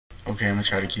Okay, I'm gonna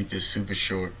try to keep this super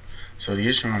short. So the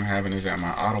issue I'm having is that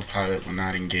my autopilot will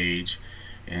not engage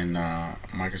in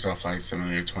Microsoft Flight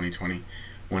Simulator 2020.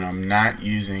 When I'm not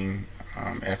using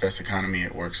FSEconomy,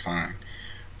 it works fine.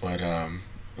 But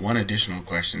one additional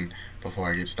question before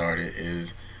I get started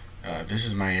is, this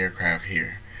is my aircraft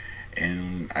here,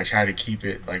 and I try to keep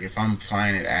it, like if I'm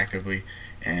flying it actively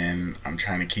and I'm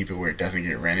trying to keep it where it doesn't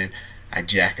get rented, I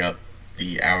jack up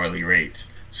the hourly rates.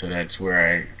 So that's where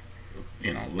I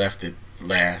left it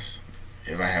last,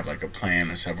 if I have like a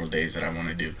plan of several days that I want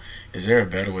to do. Is there a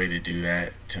better way to do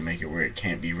that to make it where it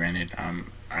can't be rented?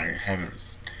 I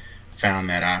haven't found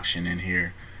that option in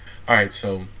here. Alright,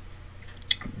 so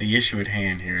the issue at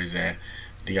hand here is that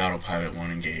the autopilot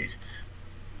won't engage.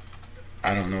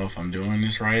 I don't know if I'm doing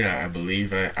this right. I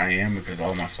believe I am, because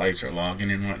all my flights are logging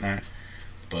and whatnot,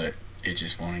 but it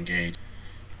just won't engage.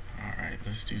 Alright,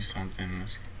 let's do something.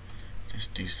 Let's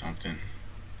just do something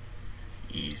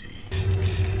easy.